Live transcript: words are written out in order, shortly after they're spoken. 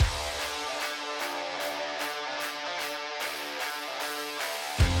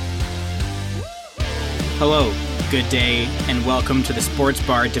Hello, good day, and welcome to the Sports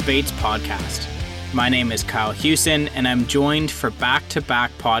Bar Debates podcast. My name is Kyle Hewson, and I'm joined for back-to-back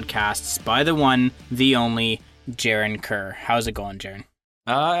podcasts by the one, the only, Jarren Kerr. How's it going, Jarren?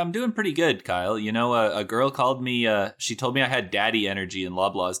 I'm doing pretty good, Kyle. You know, a girl called me, she told me I had daddy energy in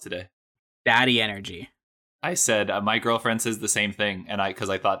Loblaws today. Daddy energy. I said, my girlfriend says the same thing, and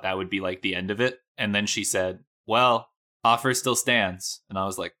because I thought that would be like the end of it. And then she said, well, offer still stands. And I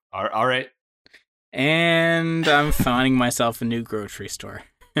was like, all right. And I'm finding myself a new grocery store.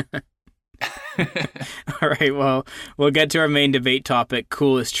 All right, well, we'll get to our main debate topic,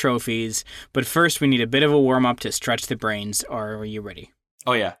 coolest trophies. But first, we need a bit of a warm-up to stretch the brains. Are you ready?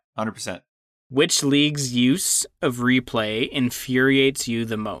 Oh, yeah, 100%. Which league's use of replay infuriates you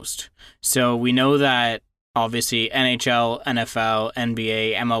the most? So we know that, obviously, NHL, NFL,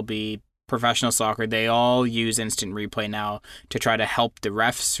 NBA, MLB, professional soccer, they all use instant replay now to try to help the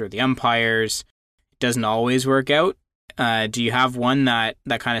refs or the umpires. It doesn't always work out. Do you have one that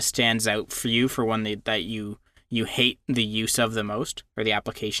kind of stands out for you, for one that you hate the use of the most, or the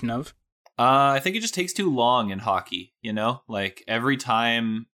application of? I think it just takes too long in hockey, you know? Like, every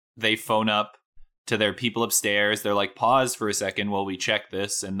time they phone up to their people upstairs, they're like, pause for a second while we check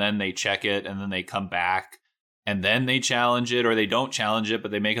this, and then they check it, and then they come back, and then they challenge it, or they don't challenge it,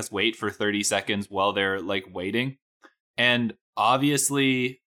 but they make us wait for 30 seconds while they're, like, waiting. And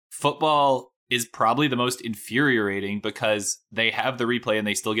obviously, football is probably the most infuriating because they have the replay and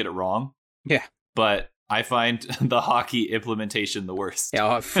they still get it wrong. Yeah. But I find the hockey implementation the worst.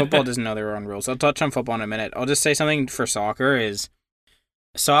 Yeah, football doesn't know their own rules. I'll touch on football in a minute. I'll just say something for soccer is...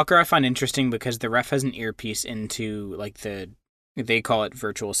 Soccer I find interesting because the ref has an earpiece into, like, they call it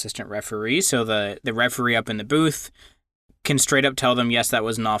virtual assistant referee. So the referee up in the booth can straight up tell them, yes, that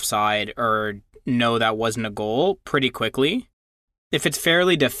was an offside, or no, that wasn't a goal, pretty quickly. If it's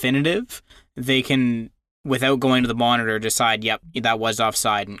fairly definitive, they can, without going to the monitor, decide, yep, that was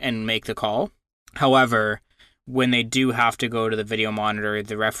offside and make the call. However, when they do have to go to the video monitor,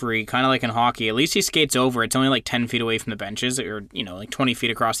 the referee, kind of like in hockey, at least he skates over. It's only like 10 feet away from the benches, or, like 20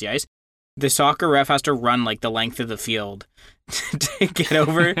 feet across the ice. The soccer ref has to run like the length of the field to get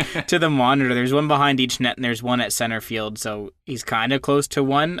over to the monitor. There's one behind each net and there's one at center field. So he's kind of close to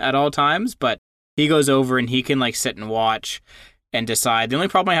one at all times, but he goes over and he can like sit and watch and decide. The only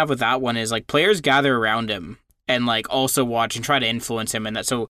problem I have with that one is like players gather around him and like also watch and try to influence him. And that,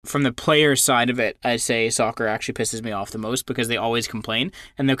 so from the player side of it, I say soccer actually pisses me off the most because they always complain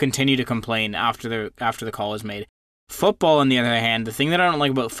and they'll continue to complain after the call is made. Football, on the other hand, the thing that I don't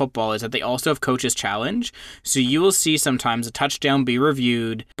like about football is that they also have coaches challenge. So you will see sometimes a touchdown be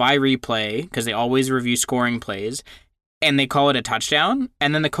reviewed by replay because they always review scoring plays and they call it a touchdown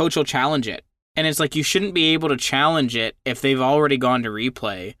and then the coach will challenge it. And it's like, you shouldn't be able to challenge it if they've already gone to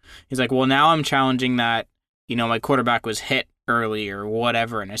replay. He's like, well, now I'm challenging that, my quarterback was hit early or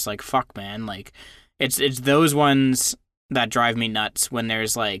whatever. And it's like, fuck, man. Like, it's those ones that drive me nuts when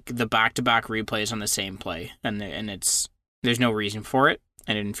there's like the back-to-back replays on the same play. And there's no reason for it.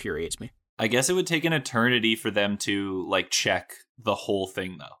 And it infuriates me. I guess it would take an eternity for them to like check the whole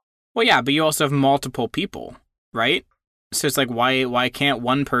thing, though. Well, yeah, but you also have multiple people, right? So it's like, why can't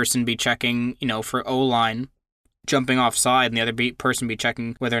one person be checking, for O-line jumping offside and the other person be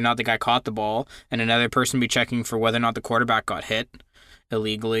checking whether or not the guy caught the ball and another person be checking for whether or not the quarterback got hit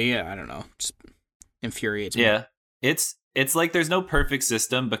illegally? I don't know. Just infuriates me. Yeah. It's like there's no perfect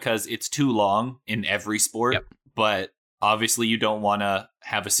system because it's too long in every sport. Yep. But obviously you don't want to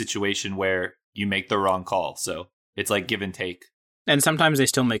have a situation where you make the wrong call. So it's like give and take. And sometimes they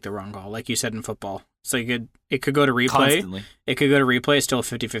still make the wrong call, like you said in football. So it could go to replay. Constantly. It could go to replay. It's still a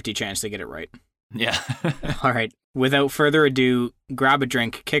 50-50 chance they get it right. Yeah. All right. Without further ado, grab a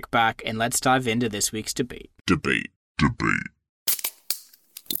drink, kick back, and let's dive into this week's debate. Debate.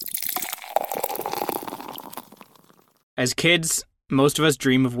 As kids, most of us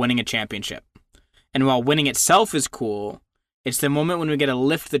dream of winning a championship. And while winning itself is cool, it's the moment when we get to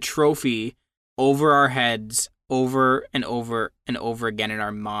lift the trophy over our heads over and over and over again in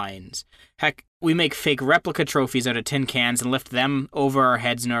our minds. Heck, we make fake replica trophies out of tin cans and lift them over our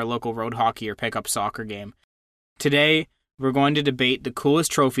heads in our local road hockey or pickup soccer game. Today, we're going to debate the coolest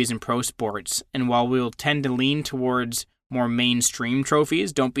trophies in pro sports, and while we'll tend to lean towards more mainstream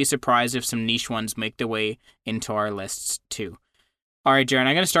trophies, don't be surprised if some niche ones make their way into our lists too. All right, Jarren,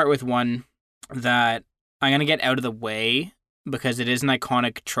 I'm going to start with one that I'm going to get out of the way because it is an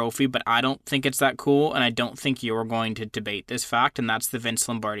iconic trophy, but I don't think it's that cool, and I don't think you're going to debate this fact, and that's the Vince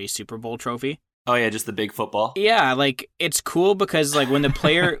Lombardi Super Bowl trophy. Oh yeah, just the big football. Yeah, like it's cool because like when the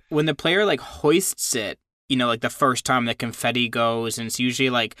player like hoists it, like the first time the confetti goes, and it's usually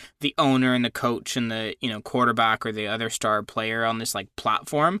like the owner and the coach and the, quarterback or the other star player on this like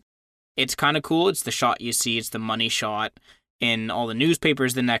platform. It's kind of cool. It's the shot you see. It's the money shot in all the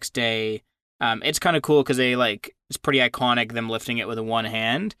newspapers the next day. It's kind of cool because it's pretty iconic, them lifting it with one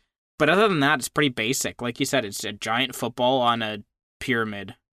hand. But other than that, it's pretty basic. Like you said, it's a giant football on a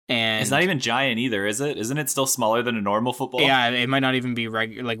pyramid. And it's not even giant either, is it? Isn't it still smaller than a normal football? Yeah, it might not even be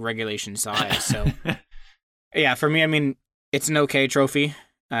regulation size. So, yeah, for me, I mean, it's an okay trophy.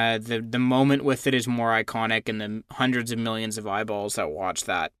 The moment with it is more iconic, and the hundreds of millions of eyeballs that watch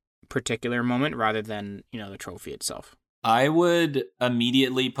that particular moment rather than, the trophy itself. I would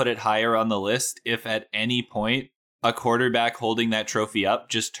immediately put it higher on the list if at any point a quarterback holding that trophy up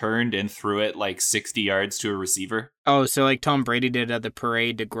just turned and threw it like 60 yards to a receiver. Oh, so like Tom Brady did at the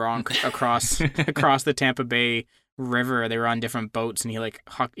parade to Gronk across the Tampa Bay River. They were on different boats, and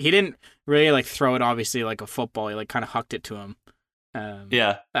he didn't really throw it obviously like a football. He kind of hucked it to him.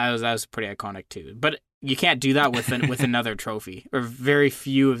 Yeah, that was pretty iconic too. But you can't do that with another trophy, or very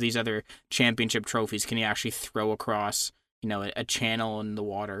few of these other championship trophies can you actually throw across a channel in the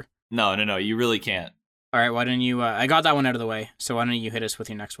water. No, you really can't. All right, why don't you... I got that one out of the way, so why don't you hit us with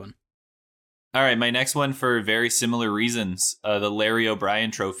your next one? All right, my next one for very similar reasons, the Larry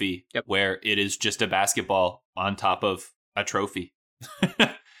O'Brien trophy, yep. Where it is just a basketball on top of a trophy.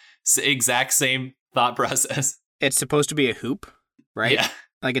 Exact same thought process. It's supposed to be a hoop, right? Yeah.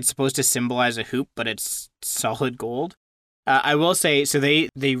 It's supposed to symbolize a hoop, but it's solid gold. I will say, so they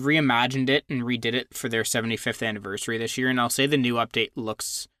reimagined it and redid it for their 75th anniversary this year, and I'll say the new update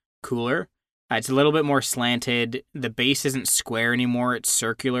looks cooler. It's a little bit more slanted. The base isn't square anymore. It's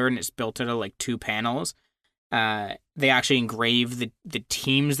circular, and it's built out of 2 panels. They actually engrave the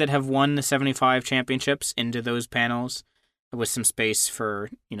teams that have won the 75 championships into those panels with some space for,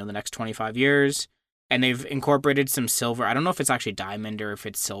 the next 25 years. And they've incorporated some silver. I don't know if it's actually diamond or if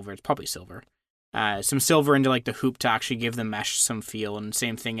it's silver. It's probably silver. Some silver into the hoop to actually give the mesh some feel, and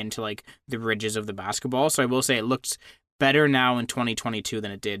same thing into the ridges of the basketball. So I will say it looks better now in 2022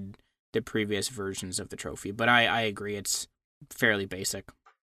 than it did the previous versions of the trophy, but I agree it's fairly basic.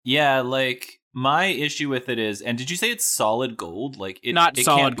 Yeah, my issue with it is, and did you say it's solid gold? Not it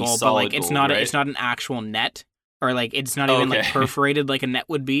solid can't gold, solid but it's gold, not right? it's not an actual net, or it's not even perforated like a net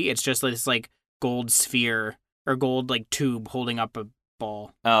would be. It's just this gold sphere or gold tube holding up a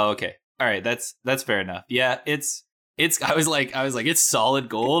ball. Oh, okay. All right, that's fair enough. Yeah, it's I was like it's solid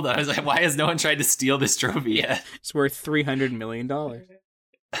gold. I was like, why has no one tried to steal this trophy yet? It's worth $300 million.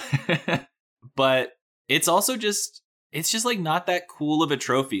 But it's also just not that cool of a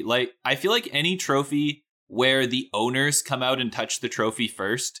trophy. I feel like any trophy where the owners come out and touch the trophy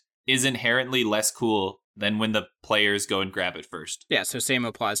first is inherently less cool than when the players go and grab it first. Yeah, so same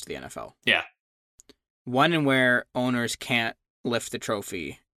applies to the NFL. Yeah. One in where owners can't lift the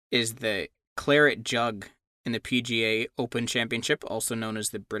trophy is the Claret Jug in the PGA Open Championship, also known as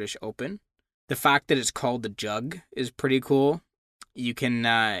the British Open. The fact that it's called the Jug is pretty cool. You can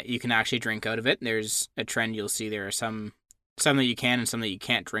actually drink out of it. There's a trend you'll see. There are some that you can and some that you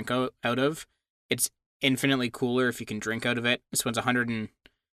can't drink out of. It's infinitely cooler if you can drink out of it. This one's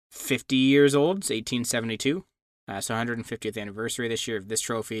 150 years old. It's 1872. So 150th anniversary this year of this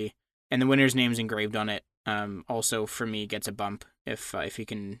trophy. And the winner's name's engraved on it. Also, for me, gets a bump if you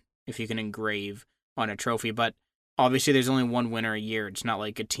can engrave on a trophy. But obviously, there's only one winner a year. It's not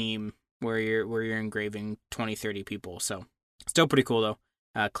like a team where you're engraving 20, 30 people. So still pretty cool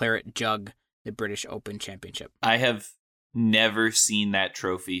though. Claret Jug, the British Open Championship. I have never seen that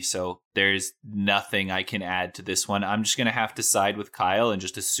trophy, so there's nothing I can add to this one. I'm just gonna have to side with Kyle and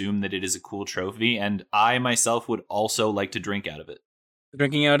just assume that it is a cool trophy, and I myself would also like to drink out of it.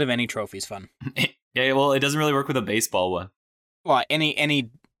 Drinking out of any trophy is fun. Yeah, well, it doesn't really work with a baseball one. Well,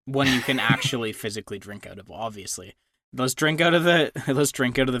 any one you can actually physically drink out of, obviously. Let's drink out of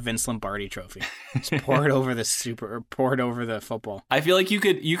the Vince Lombardi trophy. Just pour it over pour it over the football. I feel like you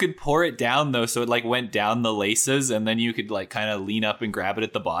could pour it down though, so it went down the laces, and then you could kind of lean up and grab it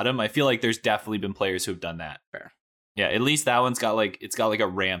at the bottom. I feel like there's definitely been players who have done that. Fair. Yeah, at least that one's got a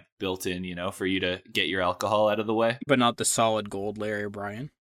ramp built in, for you to get your alcohol out of the way. But not the solid gold Larry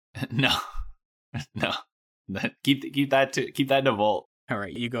O'Brien. No. Keep that in a vault. All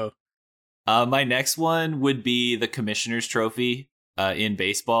right, you go. My next one would be the Commissioner's Trophy in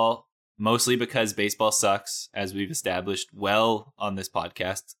baseball, mostly because baseball sucks, as we've established well on this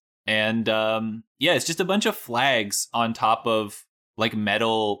podcast. And it's just a bunch of flags on top of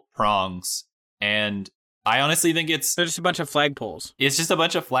metal prongs. And I honestly think they're just a bunch of flagpoles. It's just a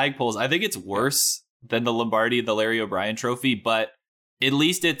bunch of flagpoles. I think it's worse than the Larry O'Brien Trophy, but At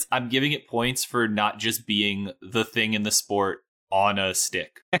least I'm giving it points for not just being the thing in the sport on a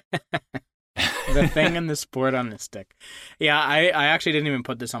stick. The thing in the sport on the stick. Yeah, I actually didn't even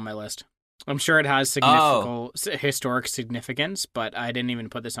put this on my list. I'm sure it has historic significance, but I didn't even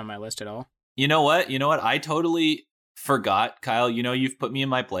put this on my list at all. You know what? I totally forgot, Kyle. You've put me in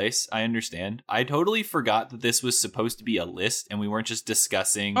my place. I understand. I totally forgot that this was supposed to be a list and we weren't just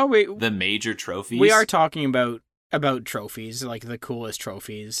discussing the major trophies. We are talking about trophies, like the coolest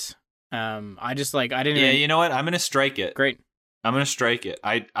trophies. I didn't even... you know what? I'm going to strike it. Great. I'm going to strike it.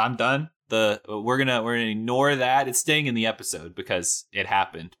 I'm done. We're going to ignore that. It's staying in the episode because it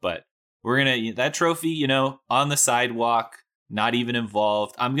happened, but that trophy, on the sidewalk, not even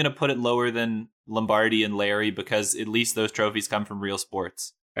involved. I'm going to put it lower than Lombardi and Larry because at least those trophies come from real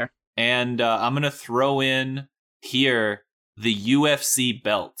sports. Fair. And I'm going to throw in here the UFC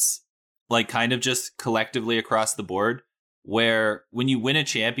belts, like kind of just collectively across the board, where when you win a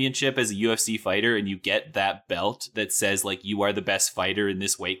championship as a UFC fighter and you get that belt that says like you are the best fighter in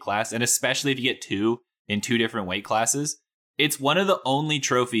this weight class, and especially if you get two in two different weight classes, it's one of the only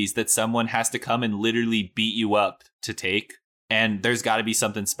trophies that someone has to come and literally beat you up to take. And there's got to be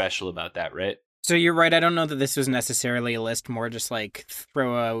something special about that, right? So you're right. I don't know that this was necessarily a list, more just like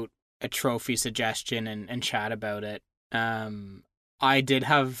throw out a trophy suggestion and chat about it. I did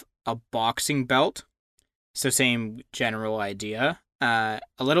have a boxing belt, so same general idea. A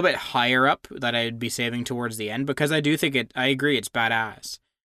little bit higher up that I'd be saving towards the end because I do think I agree, it's badass.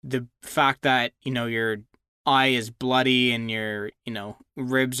 The fact that, your eye is bloody and your,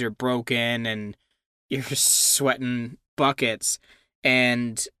 ribs are broken and you're sweating buckets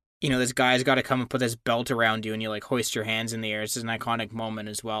and, this guy's got to come and put this belt around you and you like hoist your hands in the air. It's an iconic moment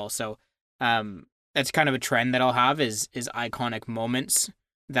as well. So, that's kind of a trend that I'll have is iconic moments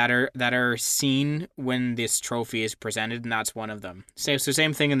that are seen when this trophy is presented, and that's one of them. So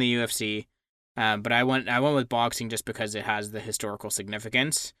same thing in the UFC, but I went with boxing just because it has the historical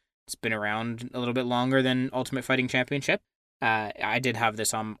significance. It's been around a little bit longer than Ultimate Fighting Championship. I did have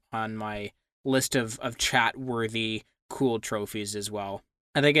this on my list of chat worthy cool trophies as well.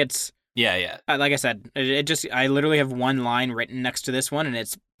 I think it's like I said, I literally have one line written next to this one, and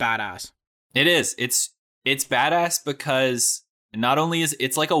it's badass. It is. It's badass because not only is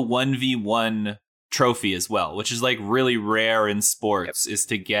it's like a 1v1 trophy as well, which is like really rare in sports, is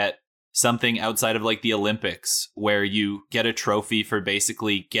to get something outside of like the Olympics where you get a trophy for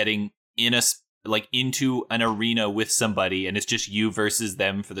basically getting into an arena with somebody and it's just you versus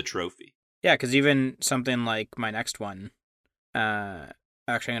them for the trophy. Yeah, because even something like my next one,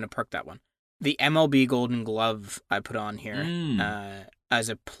 actually I'm going to perk that one. The MLB Golden Glove I put on here as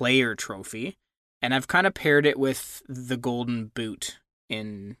a player trophy. And I've kind of paired it with the golden boot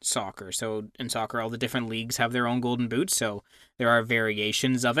in soccer. So in soccer, all the different leagues have their own golden boots. So there are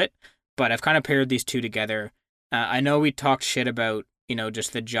variations of it. But I've kind of paired these two together. I know we talked shit about,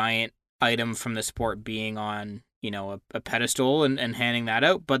 just the giant item from the sport being on, a pedestal and handing that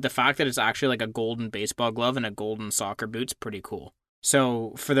out. But the fact that it's actually like a golden baseball glove and a golden soccer boot's pretty cool.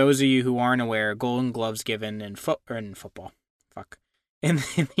 So for those of you who aren't aware, golden gloves given in football. In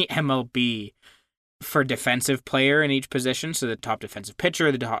the MLB for defensive player in each position, so the top defensive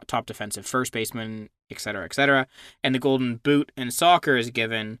pitcher, the top defensive first baseman, etc., and the golden boot in soccer is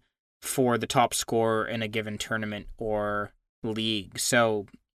given for the top scorer in a given tournament or league. So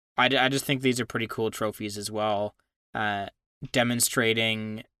I just think these are pretty cool trophies as well,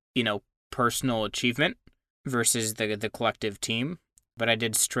 demonstrating, personal achievement versus the collective team. But I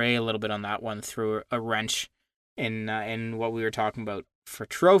did stray a little bit on that one through a wrench in what we were talking about for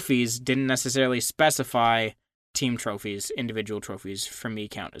trophies. Didn't necessarily specify team trophies, individual trophies for me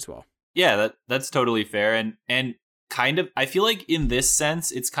count as well. Yeah, that's totally fair. And kind of, I feel like in this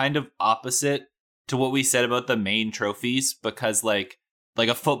sense, it's kind of opposite to what we said about the main trophies, because like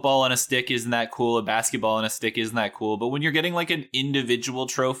a football on a stick isn't that cool, a basketball on a stick isn't that cool. But when you're getting like an individual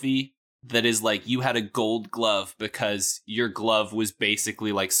trophy that is like you had a gold glove because your glove was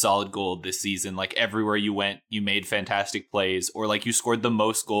basically like solid gold this season, like everywhere you went, you made fantastic plays, or like you scored the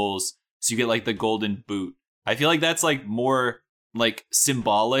most goals, so you get like the golden boot. I feel like that's like more like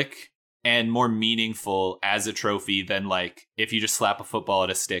symbolic and more meaningful as a trophy than like if you just slap a football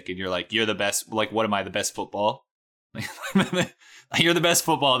at a stick and you're like, you're the best. Like, what am I, the best football? You're the best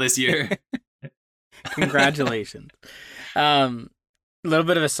football this year. Congratulations. A little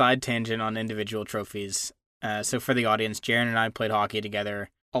bit of a side tangent on individual trophies. So for the audience, Jarren and I played hockey together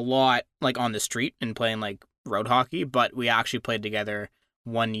a lot, like on the street and playing like road hockey, but we actually played together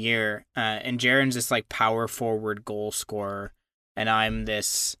 1 year. And Jarren's this like power forward goal scorer, and I'm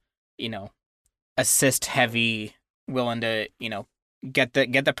this, assist heavy, willing to, get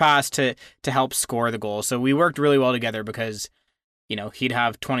the pass to help score the goal. So we worked really well together because, he'd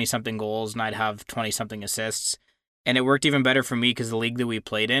have 20 something goals and I'd have 20 something assists. And it worked even better for me because the league that we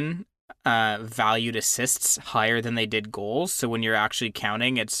played in valued assists higher than they did goals. So when you're actually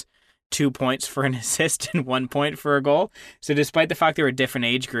counting, it's 2 points for an assist and 1 point for a goal. So despite the fact there were different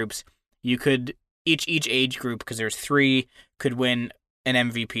age groups, you could each age group, because there's 3, could win an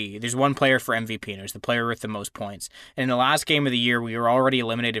MVP. There's one player for MVP, and there's the player with the most points. And in the last game of the year, we were already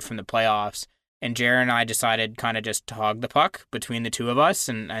eliminated from the playoffs, and Jarren and I decided kind of just to hog the puck between the two of us,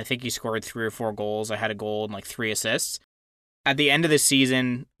 and I think he scored 3 or 4 goals. I had a goal and 3 assists. At the end of the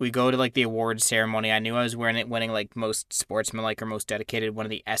season, we go to the awards ceremony. I knew I was winning most sportsmanlike or most dedicated, one of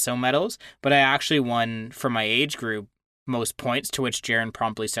the ESO medals, but I actually won for my age group most points, to which Jarren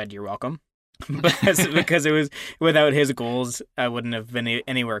promptly said, "You're welcome." because it was without his goals, I wouldn't have been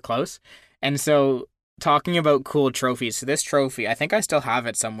anywhere close. And so, talking about cool trophies, so this trophy, I think I still have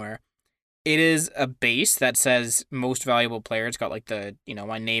it somewhere. It is a base that says most valuable player. It's got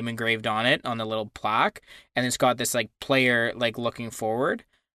my name engraved on it on the little plaque, and it's got this player looking forward.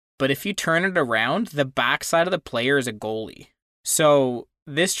 But if you turn it around, the backside of the player is a goalie. So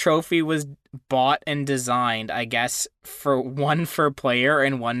this trophy was bought and designed, I guess, for one for player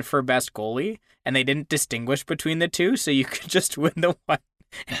and one for best goalie, and they didn't distinguish between the two, so you could just win the one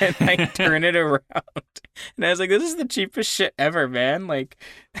and turn it around. And I was like, this is the cheapest shit ever, man. What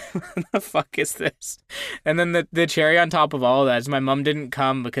the fuck is this? And then the cherry on top of all of that is my mom didn't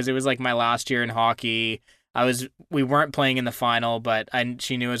come because it was my last year in hockey. We weren't playing in the final, but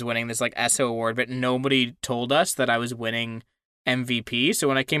she knew I was winning this ESO award, but nobody told us that I was winning MVP. So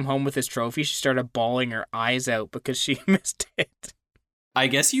when I came home with this trophy, she started bawling her eyes out because she missed it. I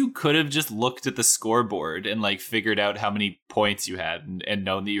guess you could have just looked at the scoreboard and figured out how many points you had and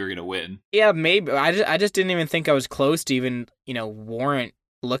known that you were going to win. Yeah, maybe. I just didn't even think I was close to even, warrant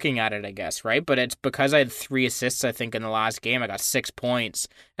looking at it, I guess, right? But it's because I had 3 assists, I think, in the last game. I got 6 points,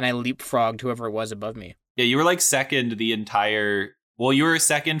 and I leapfrogged whoever it was above me. Yeah, you were second the entire... Well, you were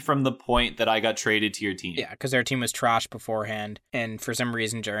second from the point that I got traded to your team. Yeah, because our team was trash beforehand, and for some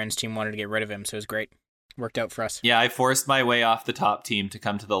reason, Jarren's team wanted to get rid of him, so it was great. Worked out for us. Yeah, I forced my way off the top team to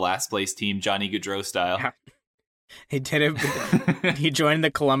come to the last place team, Johnny Gaudreau style. Yeah. He did it. He joined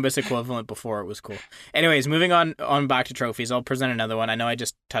the Columbus equivalent before. It was cool. Anyways, moving on back to trophies. I'll present another one. I know I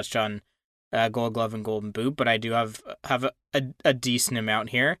just touched on Gold Glove and Golden Boot, but I do have a decent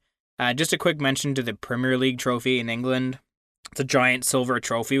amount here. Just a quick mention to the Premier League trophy in England. It's a giant silver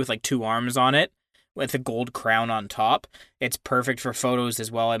trophy with 2 arms on it, with a gold crown on top. It's perfect for photos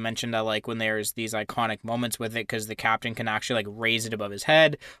as well. I mentioned I like when there's these iconic moments with it because the captain can actually raise it above his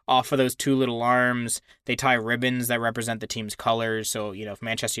head. Off of those 2 little arms, they tie ribbons that represent the team's colors. So, if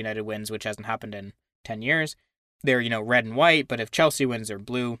Manchester United wins, which hasn't happened in 10 years, they're, red and white. But if Chelsea wins, they're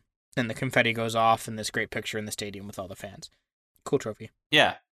blue. And the confetti goes off in this great picture in the stadium with all the fans. Cool trophy.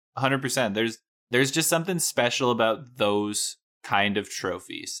 Yeah, 100%. There's just something special about those kind of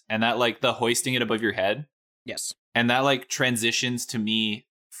trophies, and that the hoisting it above your head, yes, and that transitions to me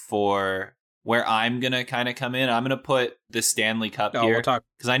for where I'm gonna kind of come in. I'm gonna put the Stanley Cup here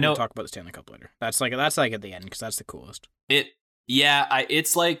because I know we'll talk about the Stanley Cup later. That's at the end because that's the coolest. I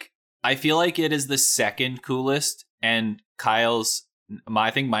feel like it is the second coolest, and Kyle's. I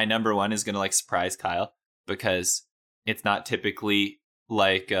think my number one is gonna surprise Kyle because it's not typically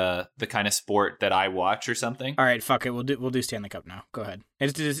the kind of sport that I watch or something. All right, fuck it. We'll do Stanley Cup now. Go ahead.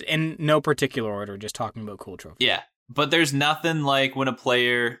 It's just in no particular order, just talking about cool trophies. Yeah, but there's nothing like when a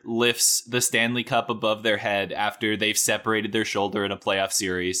player lifts the Stanley Cup above their head after they've separated their shoulder in a playoff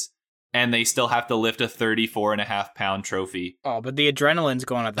series, and they still have to lift a 34.5-pound trophy. Oh, but the adrenaline's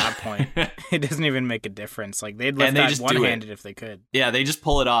going at that point. It doesn't even make a difference. They'd lift that one-handed if they could. Yeah, they just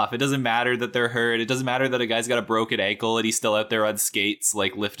pull it off. It doesn't matter that they're hurt. It doesn't matter that a guy's got a broken ankle and he's still out there on skates,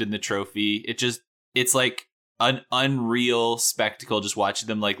 lifting the trophy. It's an unreal spectacle just watching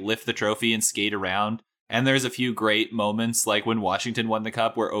them lift the trophy and skate around. And there's a few great moments, like when Washington won the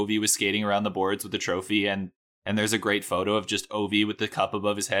cup, where Ovi was skating around the boards with the trophy, and there's a great photo of just Ovi with the cup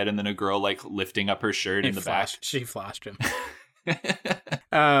above his head, and then a girl lifting up her shirt in the back. She flashed him.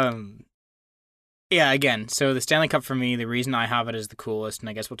 Yeah, again, so the Stanley Cup for me, the reason I have it as the coolest, and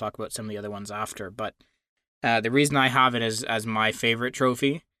I guess we'll talk about some of the other ones after, but the reason I have it as my favorite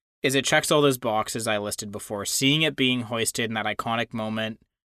trophy is it checks all those boxes I listed before. Seeing it being hoisted in that iconic moment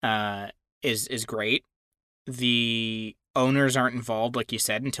is great. The owners aren't involved, like you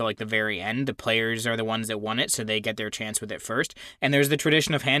said, until the very end. The players are the ones that won it, so they get their chance with it first. And there's the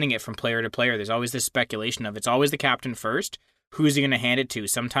tradition of handing it from player to player. There's always this speculation of it's always the captain first, who's he going to hand it to?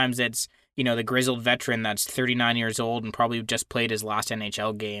 Sometimes it's, the grizzled veteran that's 39 years old and probably just played his last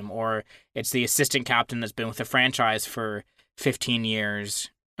NHL game, or it's the assistant captain that's been with the franchise for 15 years,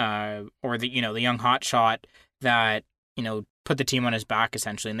 or the young hotshot that, put the team on his back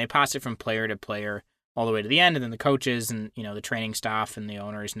essentially, and they pass it from player to player all the way to the end, and then the coaches and, the training staff and the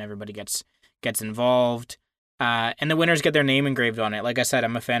owners and everybody gets involved. And the winners get their name engraved on it. Like I said,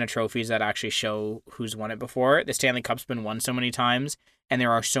 I'm a fan of trophies that actually show who's won it before. The Stanley Cup's been won so many times, and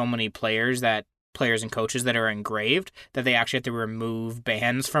there are so many players and coaches that are engraved that they actually have to remove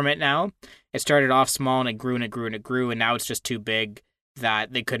bands from it now. It started off small and it grew and it grew and it grew, and now it's just too big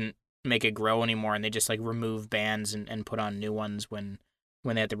that they couldn't make it grow anymore, and they just remove bands and put on new ones when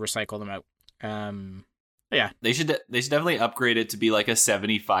they have to recycle them out. Yeah, they should definitely upgrade it to be like a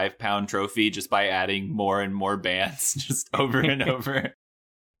 75-pound trophy just by adding more and more bands just over and over.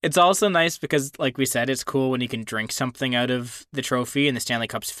 It's also nice because, like we said, it's cool when you can drink something out of the trophy, and the Stanley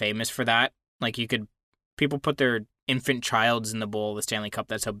Cup's famous for that. People put their infant childs in the bowl of the Stanley Cup.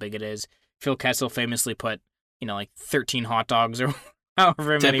 That's how big it is. Phil Kessel famously put, 13 hot dogs or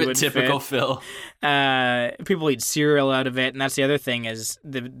however many would typical fit. Phil. People eat cereal out of it, and that's the other thing is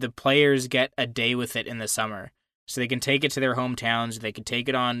the players get a day with it in the summer, so they can take it to their hometowns. They can take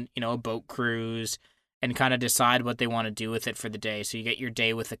it on a boat cruise and kind of decide what they want to do with it for the day. So you get your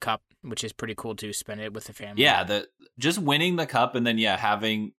day with the cup, which is pretty cool to spend it with the family. Yeah, just winning the cup and then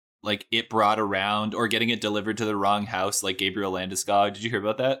having it brought around or getting it delivered to the wrong house, like Gabriel Landeskog. Did you hear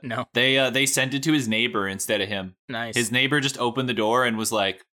about that? No. They sent it to his neighbor instead of him. Nice. His neighbor just opened the door and was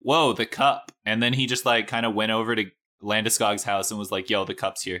like, "Whoa, the cup!" And then he just kind of went over to Landeskog's house and was like, "Yo, the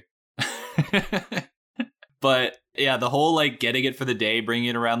cup's here." But yeah, the whole getting it for the day, bringing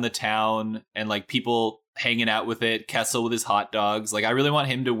it around the town, and people hanging out with it. Kessel with his hot dogs. I really want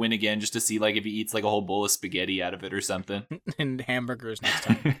him to win again, just to see if he eats a whole bowl of spaghetti out of it or something. And hamburgers next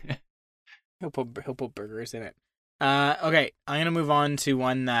time. he'll put burgers in it. Okay, I'm gonna move on to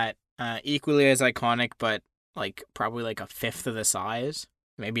one that equally as iconic, but probably a fifth of the size,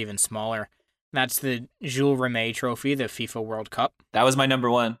 maybe even smaller. That's the Jules Rimet Trophy, the FIFA World Cup. That was my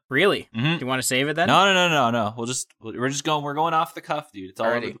number one. Really? Mm-hmm. Do you want to save it then? No. We're going off the cuff, dude. It's all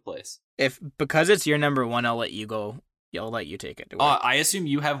over the place. Because it's your number one, I'll let you go. I'll let you take it. I assume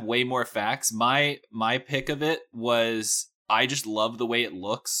you have way more facts. My pick of it was, I just love the way it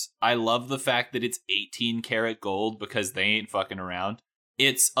looks. I love the fact that it's 18 karat gold because they ain't fucking around.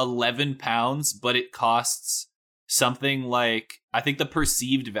 It's 11 pounds, but it costs something I think the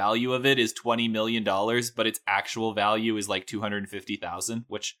perceived value of it is $20 million, but its actual value is $250,000,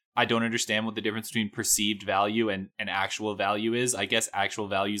 which I don't understand what the difference between perceived value and actual value is. I guess actual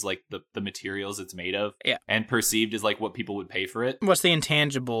value is the materials it's made of. Yeah. And perceived is what people would pay for it. What's the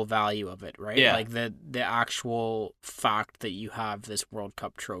intangible value of it, right? Yeah. The actual fact that you have this World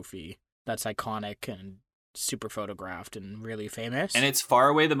Cup trophy that's iconic and super photographed and really famous. And it's far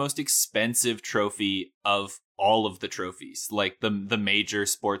away the most expensive trophy of all of the trophies. The major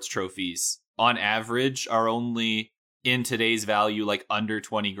sports trophies on average are only in today's value under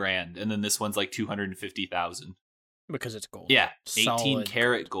 20 grand, and then this one's 250,000 because it's gold. Yeah, 18 Solid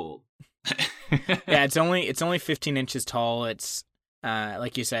karat gold. Yeah, it's only 15 inches tall. It's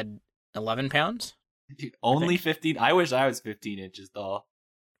like you said, 11 pounds. Dude, only 15. I wish I was 15 inches tall.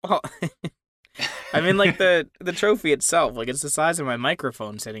 Oh. I mean, the trophy itself, it's the size of my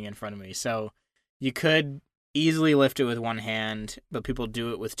microphone sitting in front of me. So you could easily lift it with one hand, but people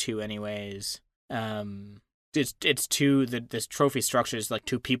do it with two anyways. It's two. This trophy structure is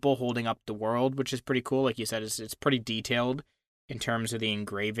two people holding up the world, which is pretty cool. Like you said, it's pretty detailed in terms of the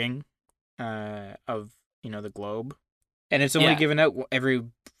engraving of the globe, and it's only given out every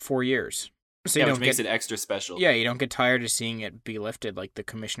 4 years. So you don't which makes it extra special. Yeah, you don't get tired of seeing it be lifted like the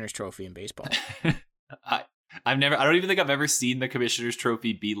Commissioner's Trophy in baseball. I don't even think I've ever seen the Commissioner's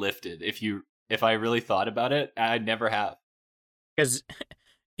Trophy be lifted. If I really thought about it, I never have. Because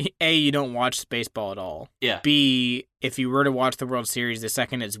A, you don't watch baseball at all. Yeah. B, if you were to watch the World Series, the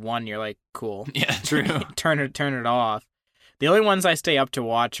second it's won, you're like, cool. Yeah, true. turn it off. The only ones I stay up to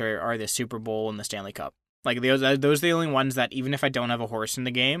watch are the Super Bowl and the Stanley Cup. Those are the only ones that even if I don't have a horse in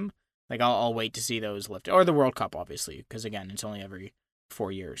the game, I'll wait to see those lifted. Or the World Cup, obviously, because again, it's only every 4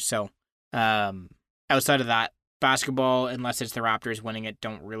 years. So, outside of that, basketball, unless it's the Raptors winning it,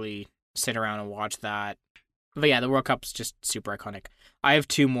 don't really sit around and watch that. But yeah, the World Cup's just super iconic. I have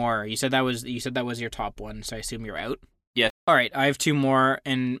two more. You said that was your top one, so I assume you're out. Yeah. All right, I have two more,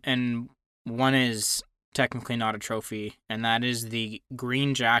 and one is technically not a trophy, and that is the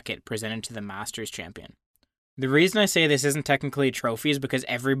green jacket presented to the Masters champion. The reason I say this isn't technically a trophy is because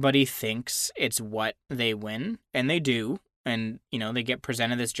everybody thinks it's what they win, and they do, and they get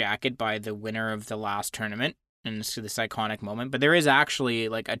presented this jacket by the winner of the last tournament, and it's this iconic moment. But there is actually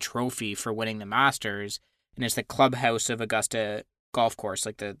like a trophy for winning the Masters, and it's the clubhouse of Augusta Golf Course,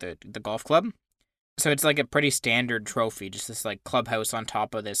 like the golf club. So it's like a pretty standard trophy, just this like clubhouse on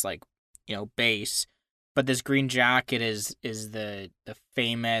top of this like base. But this green jacket is the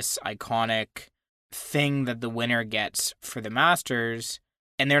famous iconic thing that the winner gets for the Masters,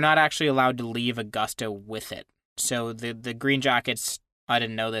 and they're not actually allowed to leave Augusta with it. So the green jackets, I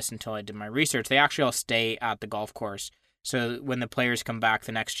didn't know this until I did my research, they actually all stay at the golf course. So when the players come back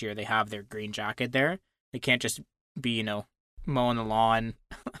the next year, they have their green jacket there. They can't just be, mowing the lawn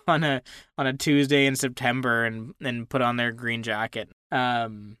on a Tuesday in September and put on their green jacket.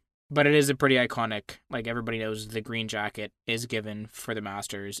 But it is a pretty iconic, like everybody knows the green jacket is given for the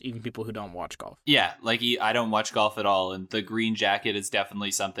Masters, even people who don't watch golf. Yeah, like I don't watch golf at all, and the green jacket is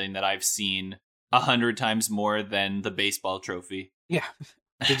definitely something that I've seen 100 times more than the baseball trophy. Yeah.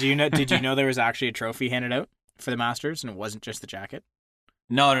 Did you know there was actually a trophy handed out for the Masters and it wasn't just the jacket?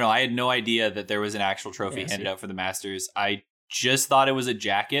 No, I had no idea that there was an actual trophy handed out for the Masters. I just thought it was a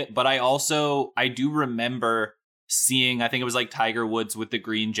jacket, but I do remember seeing, I think it was like Tiger Woods with the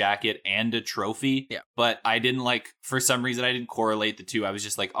green jacket and a trophy. Yeah. But I didn't for some reason, I didn't correlate the two. I was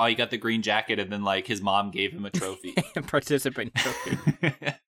just like, oh, he got the green jacket, and then like his mom gave him a trophy. Participant trophy.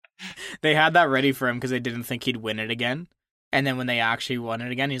 They had that ready for him because they didn't think he'd win it again. And then when they actually won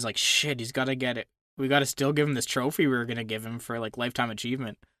it again, he's like, shit, he's got to get it. We got to still give him this trophy we were going to give him for like lifetime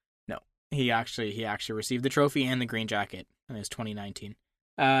achievement. No, he actually received the trophy and the green jacket in his 2019.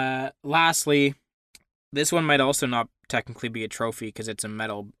 Lastly, this one might also not technically be a trophy because it's a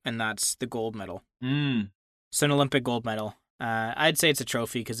medal, and that's the gold medal. So an Olympic gold medal. I'd say it's a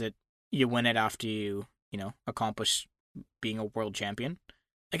trophy because you win it after you accomplish being a world champion.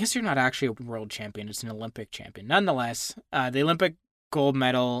 I guess you're not actually a world champion, it's an Olympic champion. Nonetheless, the Olympic gold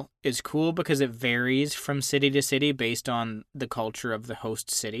medal is cool because it varies from city to city based on the culture of the host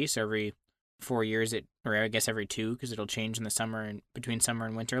city. So every 4 years, or I guess every 2, because it'll change in the summer and between summer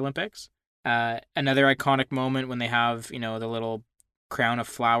and winter Olympics. Another iconic moment when they have, the little crown of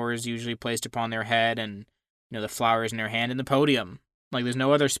flowers usually placed upon their head and, the flowers in their hand and the podium. Like there's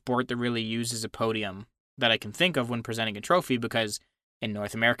no other sport that really uses a podium that I can think of when presenting a trophy, because in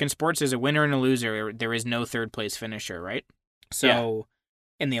North American sports, there's a winner and a loser. There is no third place finisher, right? So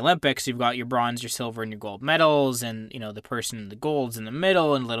in the Olympics, you've got your bronze, your silver, and your gold medals, and, the person in the gold's in the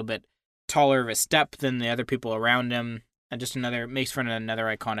middle and a little bit taller of a step than the other people around him. And just makes for another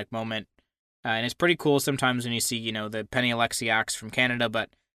iconic moment. And it's pretty cool sometimes when you see, the Penny Alexiaks from Canada, but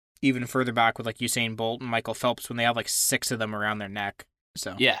even further back with like Usain Bolt and Michael Phelps when they have like 6 of them around their neck.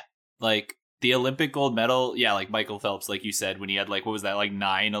 So yeah, like the Olympic gold medal, yeah, like Michael Phelps, like you said, when he had like, what was that, like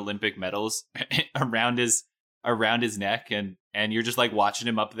 9 Olympic medals around his neck, and you're just like watching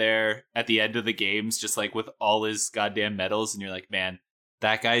him up there at the end of the games, just like with all his goddamn medals, and you're like, man,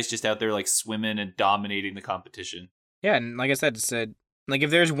 that guy's just out there like swimming and dominating the competition. Yeah, and like I said, it's like if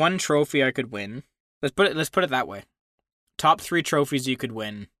there's one trophy I could win, let's put it that way. Top 3 trophies you could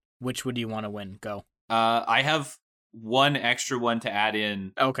win. Which would you want to win? Go. I have one extra one to add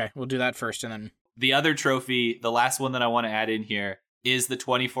in. Okay, we'll do that first, and then the other trophy, the last one that I want to add in here, is the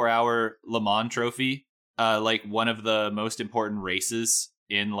 24-hour Le Mans trophy. Like one of the most important races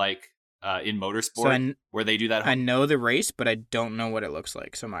in motorsport, where they do that. I know the race, but I don't know what it looks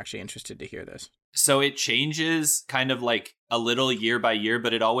like, so I'm actually interested to hear this. So it changes kind of like a little year by year,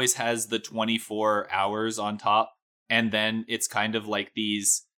 but it always has the 24 hours on top, and then it's kind of like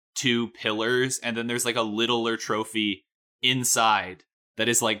these 2 pillars, and then there's like a littler trophy inside that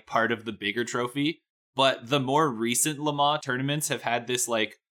is like part of the bigger trophy. But the more recent Le Mans tournaments have had this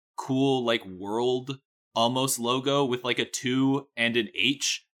like cool like world almost logo with like a 2 and an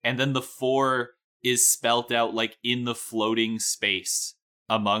H, and then the 4 is spelt out like in the floating space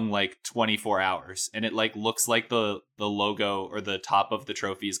among like 24 hours, and it like looks like the logo or the top of the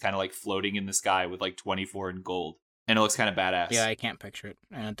trophy is kind of like floating in the sky with like 24 in gold, and it looks kind of badass. Yeah, I can't picture it.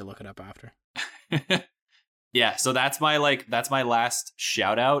 I had to look it up after. Yeah, so that's my last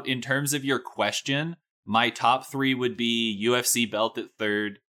shout out. In terms of your question, my top 3 would be UFC belt at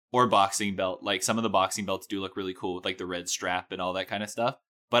 3rd, or boxing belt. Like some of the boxing belts do look really cool with like the red strap and all that kind of stuff.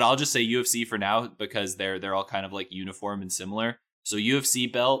 But I'll just say UFC for now because they're all kind of like uniform and similar. So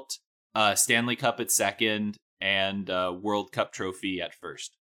UFC belt, Stanley Cup at 2nd, and World Cup trophy at 1st.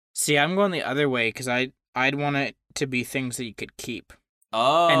 See, I'm going the other way because I'd want it to be things that you could keep.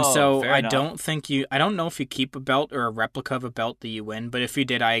 Oh, and so fair enough. I don't know if you keep a belt or a replica of a belt that you win, but if you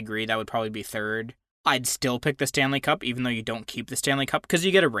did, I agree that would probably be 3rd. I'd still pick the Stanley Cup, even though you don't keep the Stanley Cup, because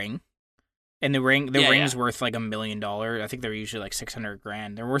you get a ring. And the Yeah, ring's yeah. worth like $1 million. I think they're usually like 600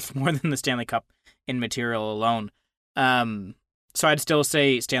 grand. They're worth more than the Stanley Cup in material alone. So I'd still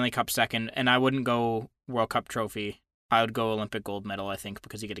say Stanley Cup second, and I wouldn't go World Cup trophy. I would go Olympic gold medal, I think,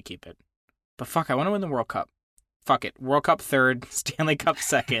 because you get to keep it. But fuck, I want to win the World Cup. Fuck it. World Cup third, Stanley Cup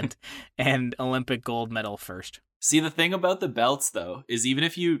second, and Olympic gold medal first. See, the thing about the belts, though, is even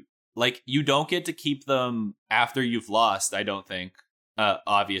if you, like, you don't get to keep them after you've lost, I don't think, So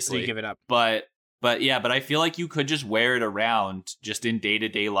obviously. you give it up. But I feel like you could just wear it around just in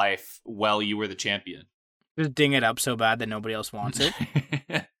day-to-day life while you were the champion. Just ding it up so bad that nobody else wants it.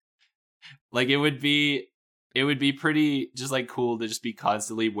 Like, it would be pretty just like cool to just be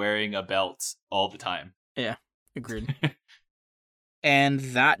constantly wearing a belt all the time. Yeah, agreed. And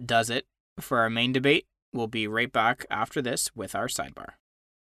that does it for our main debate. We'll be right back after this with our sidebar.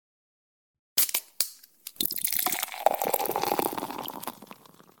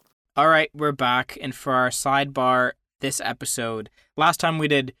 All right, we're back. And for our sidebar this episode, last time we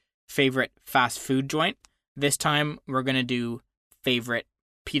did favorite fast food joint. This time we're going to do favorite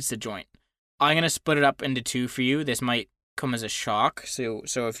pizza joint. I'm going to split it up into two for you. This might come as a shock. So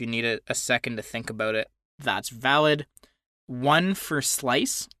if you need a second to think about it, that's valid. One for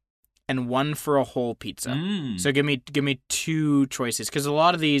slice and one for a whole pizza. So give me two choices, because a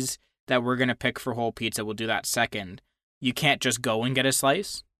lot of these that we're going to pick for whole pizza, we'll do that second. You can't just go and get a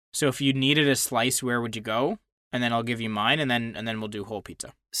slice. So if you needed a slice, where would you go? And then I'll give you mine, and then we'll do whole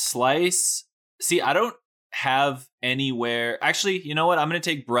pizza. Slice. See, I don't have anywhere. Actually, you know what? I'm going to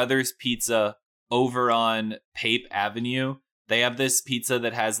take Brothers Pizza over on Pape Avenue. They have this pizza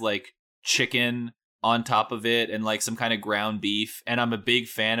that has like chicken on top of it and like some kind of ground beef. And I'm a big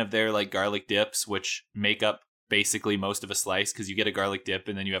fan of their like garlic dips, which make up basically most of a slice, because you get a garlic dip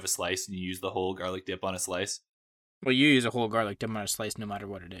and then you have a slice and you use the whole garlic dip on a slice. Well, you use a whole garlic dip on a slice no matter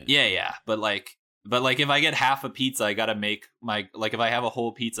what it is. Yeah. But if I get half a pizza, I gotta make if I have a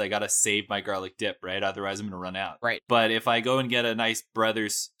whole pizza, I gotta save my garlic dip, right? Otherwise, I'm gonna run out. Right. But if I go and get a nice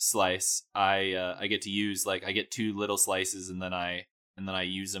Brothers slice, I get to use I get two little slices, and then I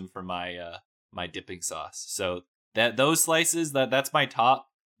use them for my my dipping sauce. So those slices that's my top.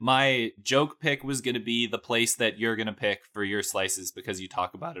 My joke pick was gonna be the place that you're gonna pick for your slices, because you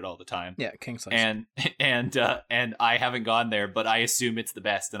talk about it all the time. Yeah, King Slice. And I haven't gone there, but I assume it's the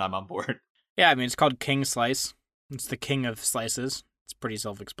best, and I'm on board. Yeah, I mean, it's called King Slice. It's the king of slices. It's pretty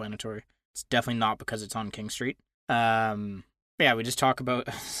self-explanatory. It's definitely not because it's on King Street. Yeah, we just talk about...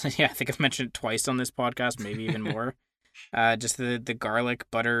 yeah, I think I've mentioned it twice on this podcast, maybe even more. Just the garlic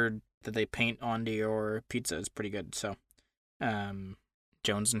butter that they paint onto your pizza is pretty good. So,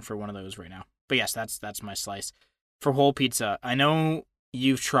 jonesing for one of those right now. But yes, that's my slice. For whole pizza, I know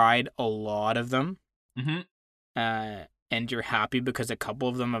you've tried a lot of them. Mm-hmm. And you're happy because a couple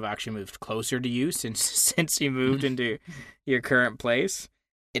of them have actually moved closer to you since you moved into your current place.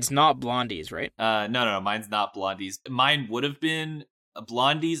 It's not Blondie's, right? No, mine's not Blondie's. Mine would have been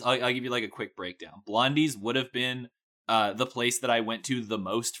Blondie's. I'll give you like a quick breakdown. Blondie's would have been the place that I went to the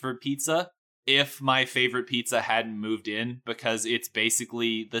most for pizza if my favorite pizza hadn't moved in, because it's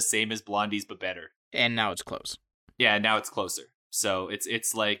basically the same as Blondie's but better. And now it's close. Yeah, now it's closer. So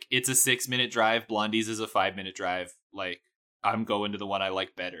it's like it's a 6-minute drive. Blondie's is a 5-minute drive. Like, I'm going to the one I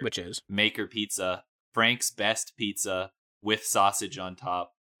like better, Which is Maker Pizza, Frank's best pizza with sausage on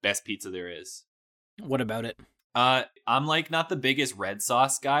top. Best pizza there is. What about it? I'm like not the biggest red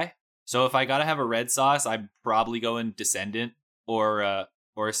sauce guy, so if I gotta have a red sauce, I'm probably going Descendant or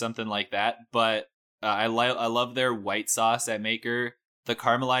something like that. But I love their white sauce at Maker. The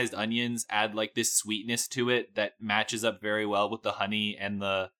caramelized onions add like this sweetness to it that matches up very well with the honey and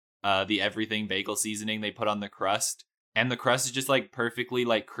the everything bagel seasoning they put on the crust. And the crust is just like perfectly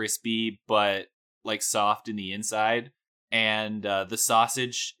like crispy but like soft in the inside. And the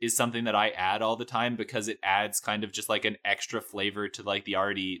sausage is something that I add all the time because it adds kind of just like an extra flavor to like the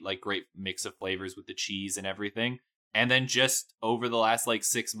already like great mix of flavors with the cheese and everything. And then just over the last like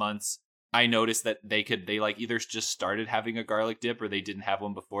 6 months, I noticed that they like either just started having a garlic dip or they didn't have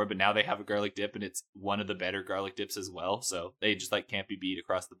one before, but now they have a garlic dip and it's one of the better garlic dips as well. So they just like can't be beat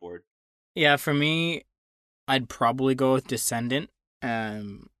across the board. Yeah, for me, I'd probably go with Descendant.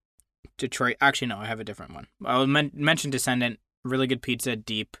 Detroit. Actually, no, I have a different one. I'll mention Descendant. Really good pizza,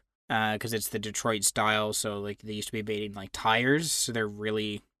 deep, because it's the Detroit style. So like they used to be baking like tires, so they're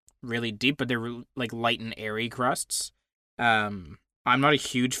really, really deep, but they're like light and airy crusts. I'm not a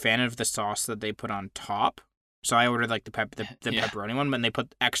huge fan of the sauce that they put on top. So I ordered like the Yeah. pepperoni one, but they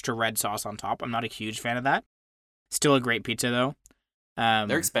put extra red sauce on top. I'm not a huge fan of that. Still a great pizza though.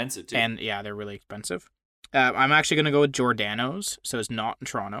 They're expensive too. And yeah, they're really expensive. I'm actually going to go with Giordano's, so it's not in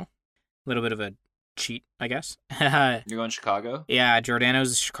Toronto. little bit of a cheat, I guess. You're going Chicago? Yeah,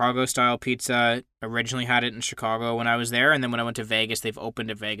 Giordano's Chicago-style pizza. Originally had it in Chicago when I was there, and then when I went to Vegas, they've opened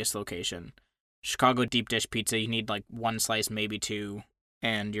a Vegas location. Chicago deep dish pizza, you need like one slice, maybe two,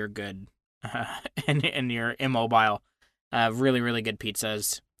 and you're good. And you're immobile. Really, really good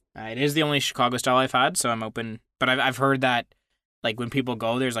pizzas. It is the only Chicago style I've had, so I'm open. But I've heard that like when people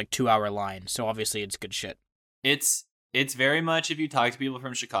go, there's like 2-hour line, so obviously it's good shit. It's very much, if you talk to people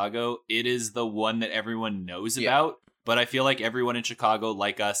from Chicago, it is the one that everyone knows about. But I feel like everyone in Chicago,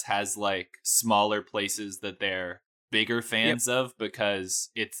 like us, has like smaller places that they're bigger fans of, because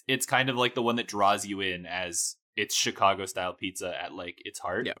it's kind of like the one that draws you in, as it's Chicago style pizza at like its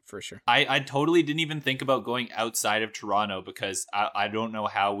heart. Yeah, for sure. I totally didn't even think about going outside of Toronto, because I don't know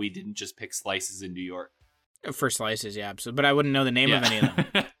how we didn't just pick slices in New York. For slices, yeah. So, but I wouldn't know the name of any of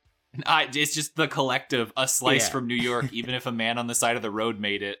them. It's just the collective. A slice from New York, even if a man on the side of the road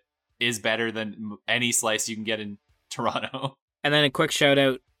made it, is better than any slice you can get in Toronto. And then a quick shout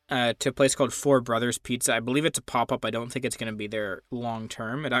out to a place called Four Brothers Pizza. I believe it's a pop-up. I don't think it's going to be there long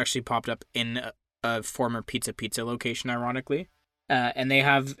term. It actually popped up in a former Pizza location, ironically. And they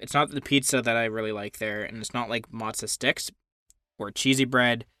have, it's not the pizza that I really like there, and it's not like mozza sticks or cheesy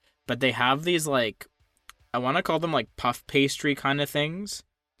bread, but they have these like, I want to call them like puff pastry kind of things.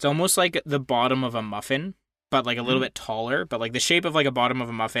 It's almost like the bottom of a muffin, but like a little bit taller, but like the shape of like a bottom of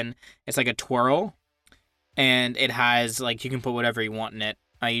a muffin. It's like a twirl, and it has like, you can put whatever you want in it.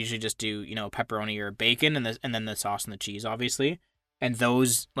 I usually just do, pepperoni or bacon and then the sauce and the cheese, obviously. And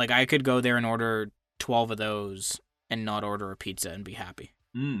those, like, I could go there and order 12 of those and not order a pizza and be happy.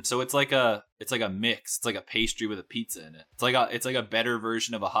 So it's like a mix. It's like a pastry with a pizza in it. It's like a better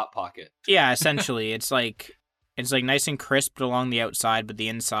version of a Hot Pocket. Yeah, essentially. It's like nice and crisped along the outside, but the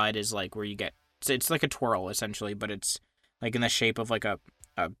inside is like where you get, it's like a twirl essentially, but it's like in the shape of like a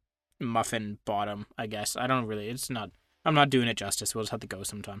muffin bottom, I guess. I'm not doing it justice. We'll just have to go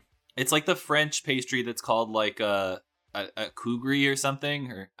sometime. It's like the French pastry that's called like a kugri or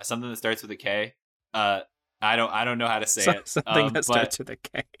something that starts with a K. I don't know how to say it. Something that starts with a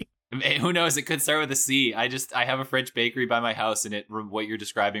K. Who knows? It could start with a C. I have a French bakery by my house, and what you're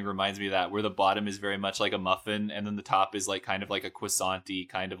describing reminds me of that, where the bottom is very much like a muffin, and then the top is like kind of like a croissant-y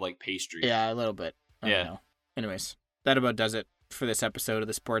kind of like pastry. Yeah, a little bit. I don't know. Anyways, that about does it for this episode of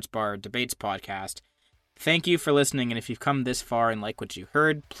the Sports Bar Debates podcast. Thank you for listening, and if you've come this far and like what you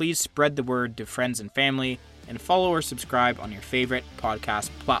heard, please spread the word to friends and family, and follow or subscribe on your favorite podcast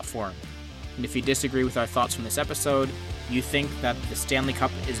platform. And if you disagree with our thoughts from this episode, you think that the Stanley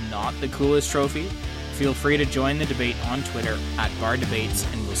Cup is not the coolest trophy, feel free to join the debate on Twitter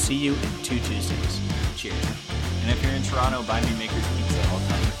 @BarDebates, and we'll see you in 2 Tuesdays. Cheers. And if you're in Toronto, buy me Maker's Pizza.